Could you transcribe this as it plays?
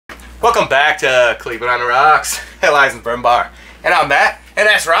Welcome back to Cleveland on the Rocks, Headlines and Burn Bar. And I'm Matt, and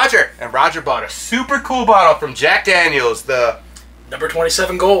that's Roger. And Roger bought a super cool bottle from Jack Daniels, the number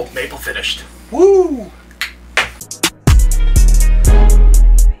 27 gold, maple finished. Woo!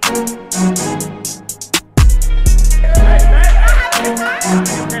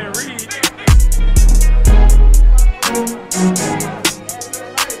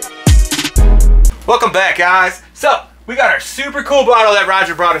 Welcome back, guys. So, we got our super cool bottle that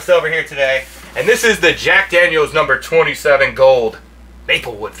Roger brought us over here today. And this is the Jack Daniels number 27 gold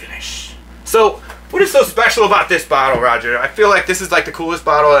maple wood finish. So, what is so special about this bottle, Roger? I feel like this is like the coolest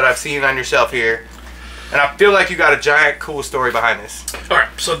bottle that I've seen on your shelf here. And I feel like you got a giant cool story behind this. Alright,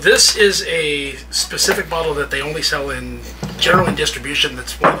 so this is a specific bottle that they only sell in general in distribution.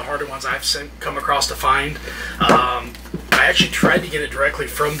 That's one of the harder ones I've come across to find. I actually tried to get it directly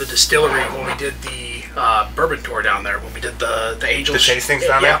from the distillery when we did the bourbon tour down there. When we did the Angels. The tastings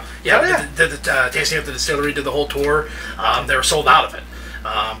down there? Yeah, did the tasting at the distillery, did the whole tour. They were sold out of it.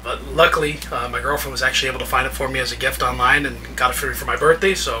 But luckily, my girlfriend was actually able to find it for me as a gift online and got it for me for my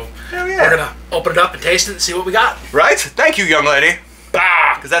birthday. So we're going to open it up and taste it and see what we got. Right? Thank you, young lady.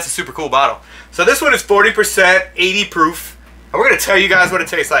 Bah! Because that's a super cool bottle. So this one is 40%, 80 proof. And we're going to tell you guys what it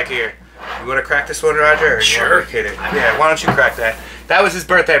tastes like here. You want to crack this one, Roger? Or sure. You kidding? Yeah, why don't you crack that? That was his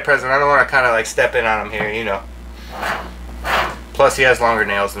birthday present. I don't want to kind of like step in on him here, you know. Plus, he has longer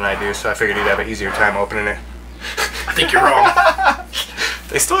nails than I do, so I figured he'd have an easier time opening it. I think you're wrong.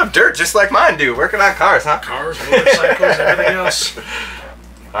 They still have dirt just like mine do, working on cars, huh? Cars, motorcycles, everything else.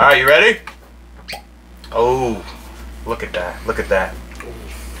 Alright, you ready? Oh, look at that. Look at that.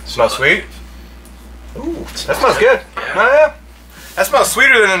 Smells sweet? Ooh, that smells good. Yeah. Oh, yeah. That smells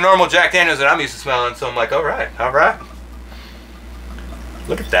sweeter than a normal Jack Daniels that I'm used to smelling, so I'm like, alright, alright.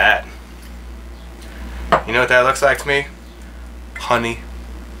 Look at that. You know what that looks like to me? Honey.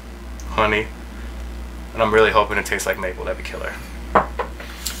 Honey. And I'm really hoping it tastes like maple. That'd be killer.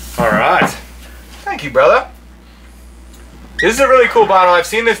 Alright. Thank you, brother. This is a really cool bottle. I've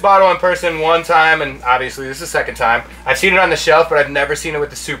seen this bottle in person one time, and obviously this is the second time. I've seen it on the shelf, but I've never seen it with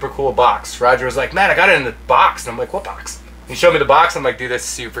the super cool box. Roger was like, man, I got it in the box. And I'm like, what box? He showed me the box. I'm like, dude, that's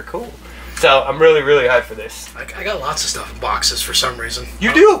super cool. So I'm really, really hyped for this. I got lots of stuff in boxes for some reason.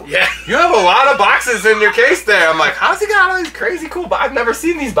 You do? Yeah. You have a lot of boxes in your case there. I'm like, how's he got all these crazy cool boxes? I've never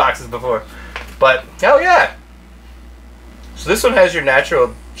seen these boxes before. But, hell yeah. So this one has your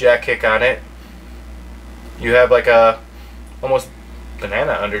natural Jack kick on it. You have like a almost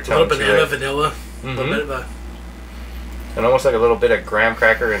banana undertone. A little banana, vanilla. Mm-hmm. A little bit of a... And almost like a little bit of graham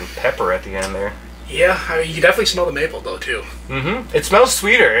cracker and pepper at the end there. Yeah, I mean, you can definitely smell the maple though too. Mm-hmm. It smells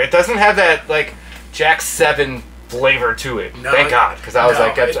sweeter. It doesn't have that like Jack 7 flavor to it. No, thank God, because I was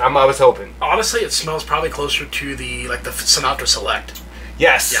I was hoping. Honestly, it smells probably closer to the Sinatra Select.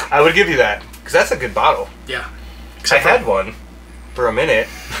 Yes, yeah. I would give you that because that's a good bottle. Yeah, I had one for a minute.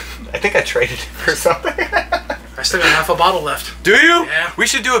 I think I traded it for something. I still got half a bottle left. Do you? Yeah. We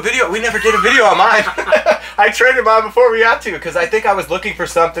should do a video. We never did a video on mine. I traded mine before we got to because I think I was looking for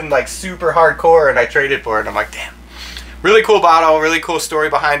something like super hardcore and I traded for it and I'm like, damn. Really cool bottle, really cool story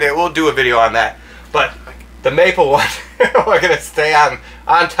behind it. We'll do a video on that. But the maple one, we're gonna stay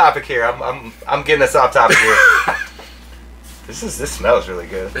on topic here. I'm getting us off topic here. This smells really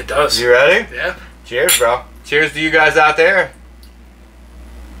good. It does. You ready? Yeah. Cheers, bro. Cheers to you guys out there.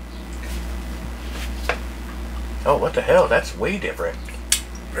 Oh, what the hell? That's way different.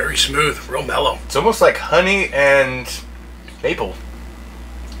 Very smooth, real mellow. It's almost like honey and maple.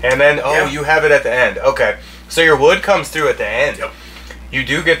 And then, oh, yeah. You have it at the end. Okay. So your wood comes through at the end. Yep. You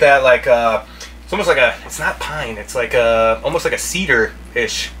do get that, like, it's almost like it's not pine. It's like almost like a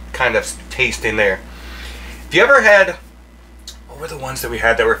cedar-ish kind of taste in there. Have you ever had, what were the ones that we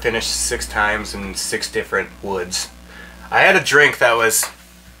had that were finished 6 times in 6 different woods? I had a drink that was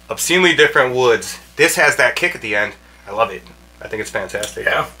obscenely different woods. This has that kick at the end. I love it. I think it's fantastic.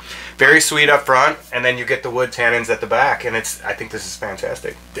 Yeah. Very sweet up front, and then you get the wood tannins at the back, and I think this is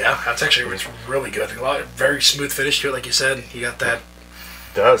fantastic. Yeah, it's really good. Very smooth finish to it, like you said. You got that.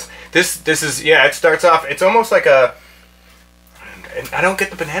 It does. This is, yeah, it starts off, it's almost like a, I don't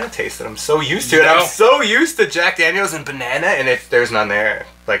get the banana taste that I'm so used to. No. And I'm so used to Jack Daniels and banana, and there's none there.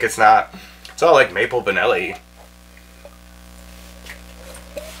 Like, it's all like maple vanilla-y.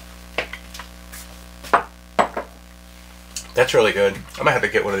 That's really good. I'm gonna have to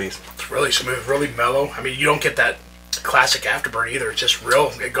get one of these. It's really smooth, really mellow. I mean, you don't get that classic afterburn either. It's just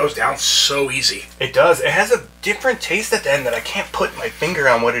real. It goes down so easy. It does. It has a different taste at the end that I can't put my finger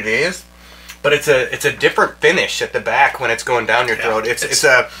on what it is, but it's a different finish at the back when it's going down your throat. It's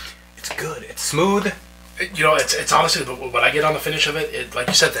good. It's smooth. You know, it's honestly what I get on the finish of it. Like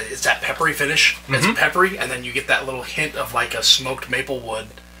you said, that it's that peppery finish. It's peppery, and then you get that little hint of like a smoked maple wood.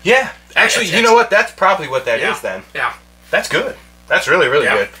 Yeah, actually, you know what? That's probably what that is then. Yeah, that's good. That's really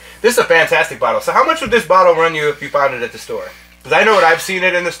good. This is a fantastic bottle. So how much would this bottle run you if you found it at the store? Because I know what I've seen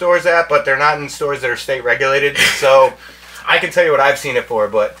it in the stores at, but they're not in stores that are state regulated. So I can tell you what I've seen it for,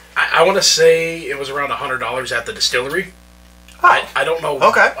 but I want to say it was around $100 at the distillery. Oh. I don't know.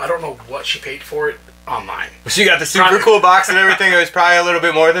 Okay. I don't know what she paid for it online. She got the super cool box and everything. It was probably a little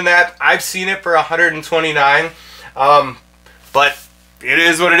bit more than that. I've seen it for $129, but it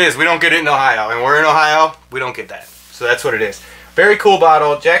is what it is. We don't get it in Ohio, and we're in Ohio. We don't get that, so that's what it is. Very cool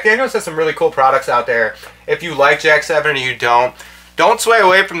bottle. Jack Daniels has some really cool products out there. If you like Jack 7 or you don't sway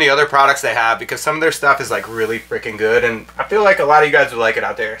away from the other products they have, because some of their stuff is like really freaking good, and I feel like a lot of you guys would like it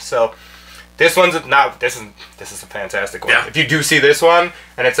out there. So this one's not. This is a fantastic one. Yeah. If you do see this one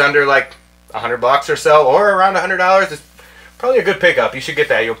and it's under like $100 or so, or around $100, it's probably a good pickup. You should get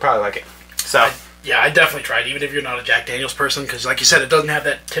that. You'll probably like it. So. Yeah, I definitely tried, even if you're not a Jack Daniels person, because like you said, it doesn't have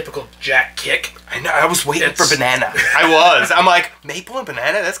that typical Jack kick. I know, I was waiting for banana. I'm like, maple and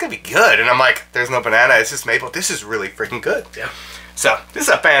banana? That's going to be good. And I'm like, there's no banana, it's just maple. This is really freaking good. Yeah. So, this is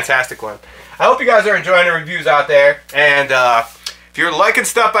a fantastic one. I hope you guys are enjoying the reviews out there. And if you're liking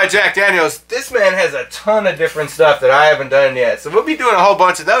stuff by Jack Daniels, this man has a ton of different stuff that I haven't done yet. So, we'll be doing a whole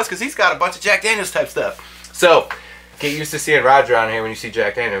bunch of those, because he's got a bunch of Jack Daniels type stuff. So, get used to seeing Roger on here when you see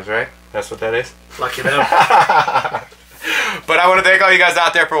Jack Daniels, right? That's what that is? Lucky them. But I want to thank all you guys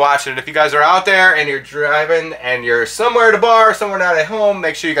out there for watching. If you guys are out there and you're driving and you're somewhere at a bar, somewhere not at home,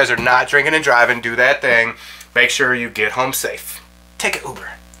 make sure you guys are not drinking and driving. Do that thing. Make sure you get home safe. Take an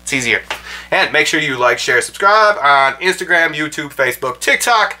Uber. It's easier. And make sure you like, share, subscribe on Instagram, YouTube, Facebook,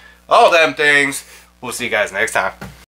 TikTok, all them things. We'll see you guys next time.